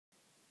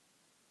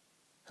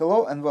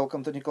Hello and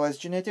welcome to Nikolay's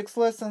genetics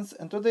lessons,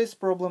 and today's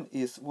problem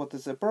is what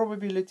is the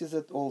probability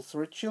that all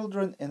three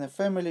children in a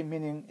family,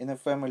 meaning in a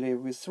family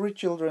with three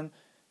children,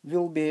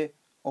 will be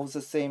of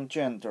the same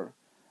gender.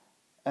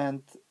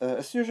 And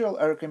as usual,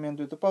 I recommend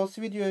you to pause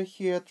video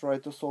here, try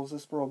to solve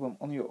this problem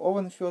on your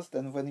own first,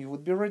 and when you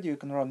would be ready you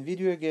can run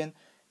video again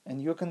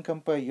and you can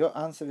compare your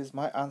answer with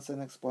my answer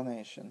and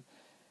explanation.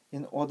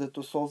 In order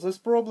to solve this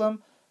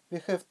problem, we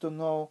have to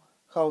know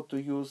how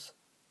to use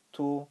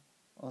two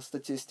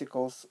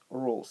statistical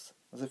rules.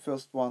 The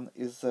first one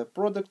is the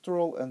product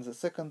rule and the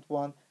second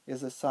one is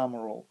the sum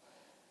rule.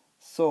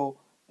 So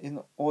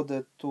in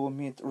order to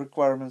meet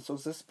requirements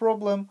of this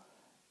problem,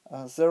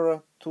 there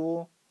are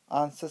two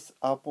answers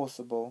are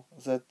possible,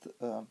 that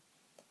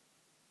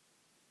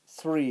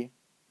three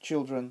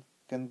children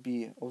can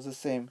be of the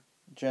same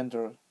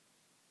gender,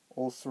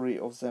 all three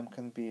of them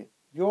can be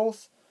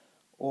girls,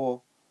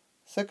 or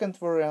second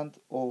variant,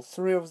 all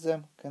three of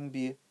them can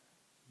be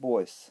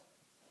boys.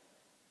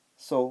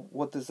 So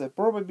what is the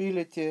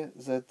probability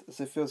that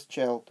the first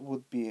child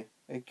would be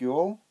a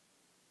girl,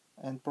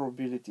 and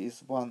probability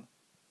is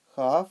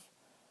 1/2.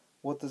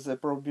 What is the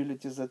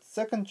probability that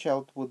second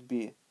child would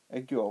be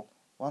a girl?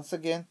 Once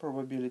again,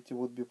 probability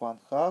would be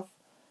 1/2.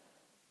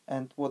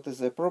 And what is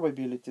the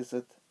probability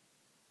that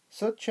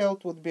third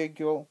child would be a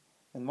girl?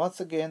 And once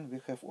again, we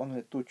have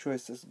only two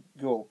choices,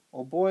 girl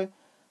or boy,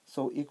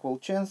 so equal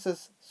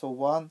chances, so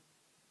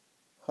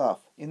 1/2.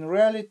 In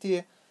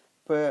reality,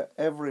 per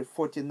every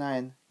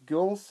 49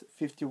 girls,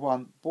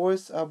 51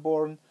 boys are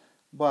born,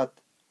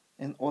 but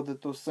in order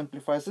to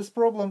simplify this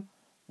problem,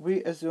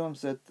 we assume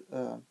that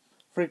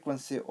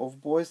frequency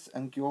of boys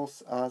and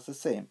girls are the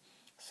same.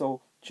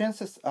 So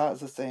chances are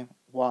the same,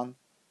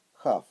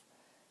 1/2.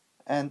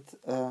 And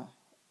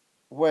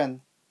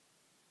when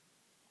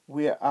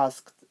we are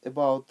asked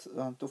about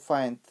to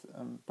find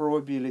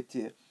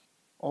probability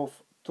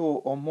of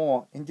two or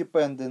more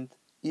independent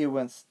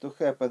events to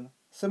happen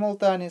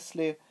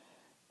simultaneously,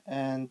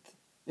 and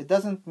it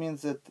doesn't mean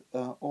that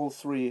all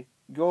three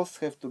girls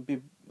have to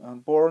be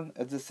born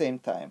at the same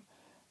time,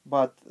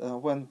 but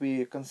when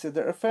we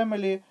consider a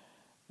family,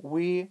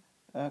 we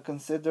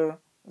consider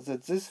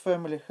that this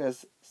family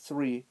has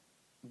three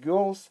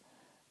girls,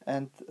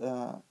 and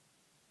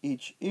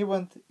each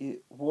event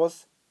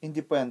was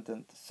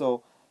independent.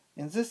 So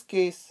in this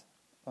case,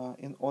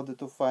 in order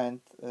to find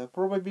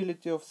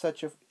probability of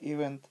such an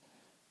event,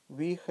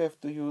 we have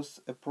to use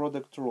a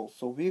product rule.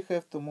 So we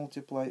have to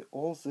multiply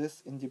all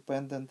these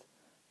independent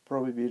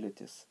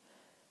probabilities.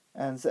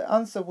 And the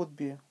answer would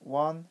be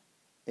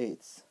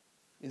 1/8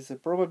 is the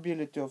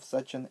probability of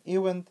such an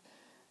event.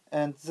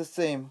 And the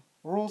same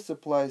rules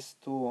applies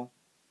to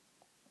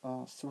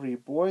three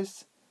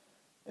boys.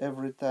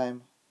 Every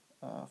time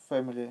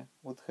family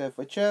would have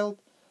a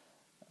child,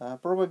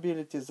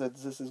 probability that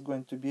this is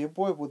going to be a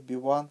boy would be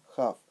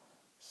 1/2.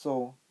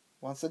 So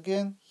once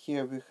again,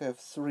 here we have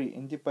three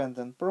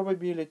independent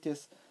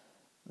probabilities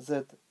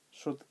that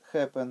should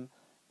happen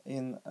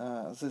in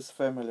this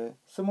family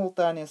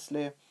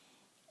simultaneously,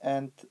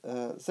 and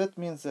that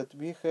means that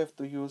we have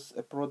to use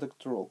a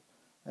product rule,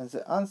 and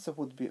the answer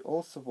would be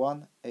also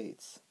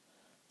 1/8.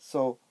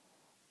 So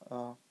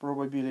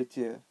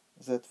probability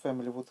that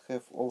family would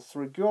have all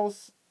three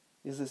girls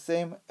is the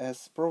same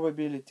as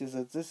probability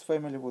that this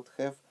family would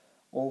have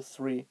all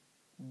three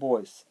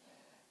boys.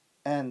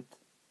 And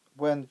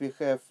when we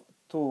have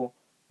two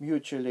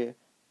mutually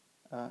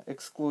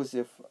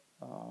exclusive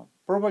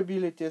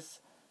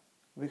probabilities,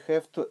 we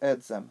have to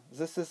add them.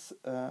 This is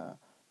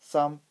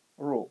sum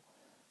rule,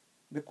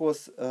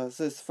 because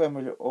this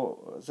family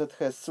that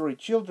has three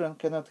children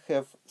cannot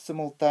have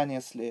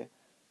simultaneously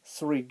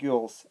three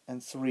girls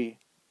and three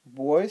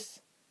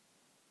boys.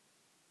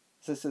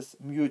 This is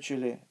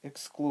mutually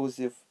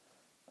exclusive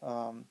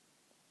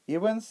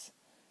events,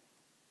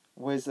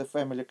 where the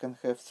family can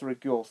have three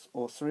girls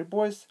or three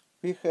boys.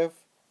 We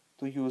have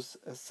to use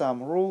a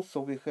sum rule,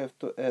 so we have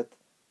to add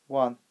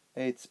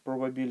 1/8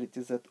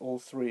 probability that all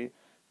three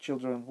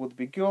children would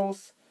be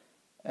girls,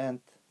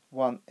 and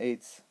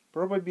 1/8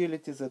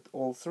 probability that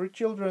all three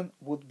children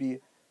would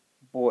be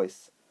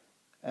boys.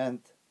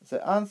 And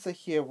the answer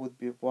here would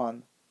be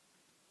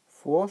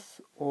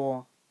 1/4,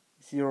 or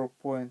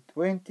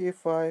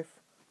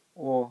 0.25,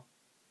 or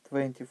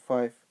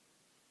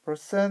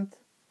 25%.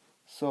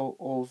 So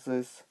all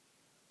these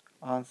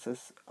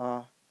answers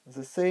are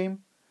the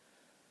same.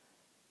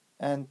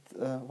 And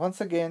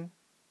once again,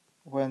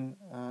 when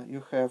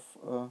you have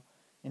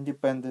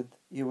independent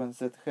events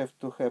that have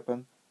to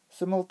happen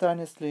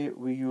simultaneously,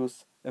 we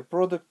use a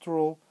product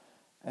rule,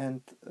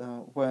 and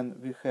when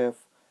we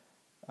have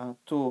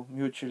two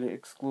mutually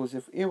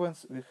exclusive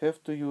events, we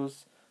have to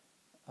use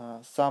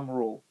sum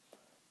rule.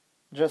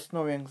 Just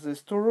knowing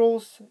these two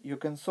rules, you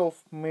can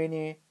solve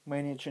many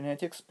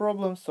genetics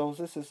problems, so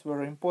this is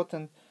very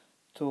important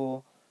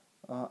to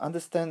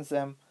understand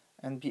them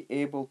and be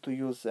able to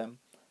use them.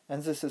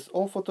 And this is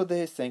all for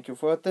today. Thank you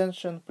for your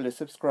attention. Please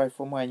subscribe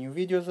for my new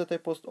videos that I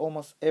post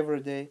almost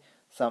every day.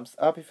 Thumbs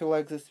up if you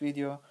like this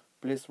video.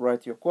 Please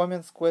write your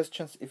comments,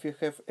 questions if you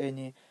have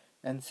any.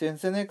 And see you in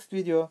the next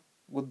video.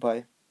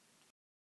 Goodbye.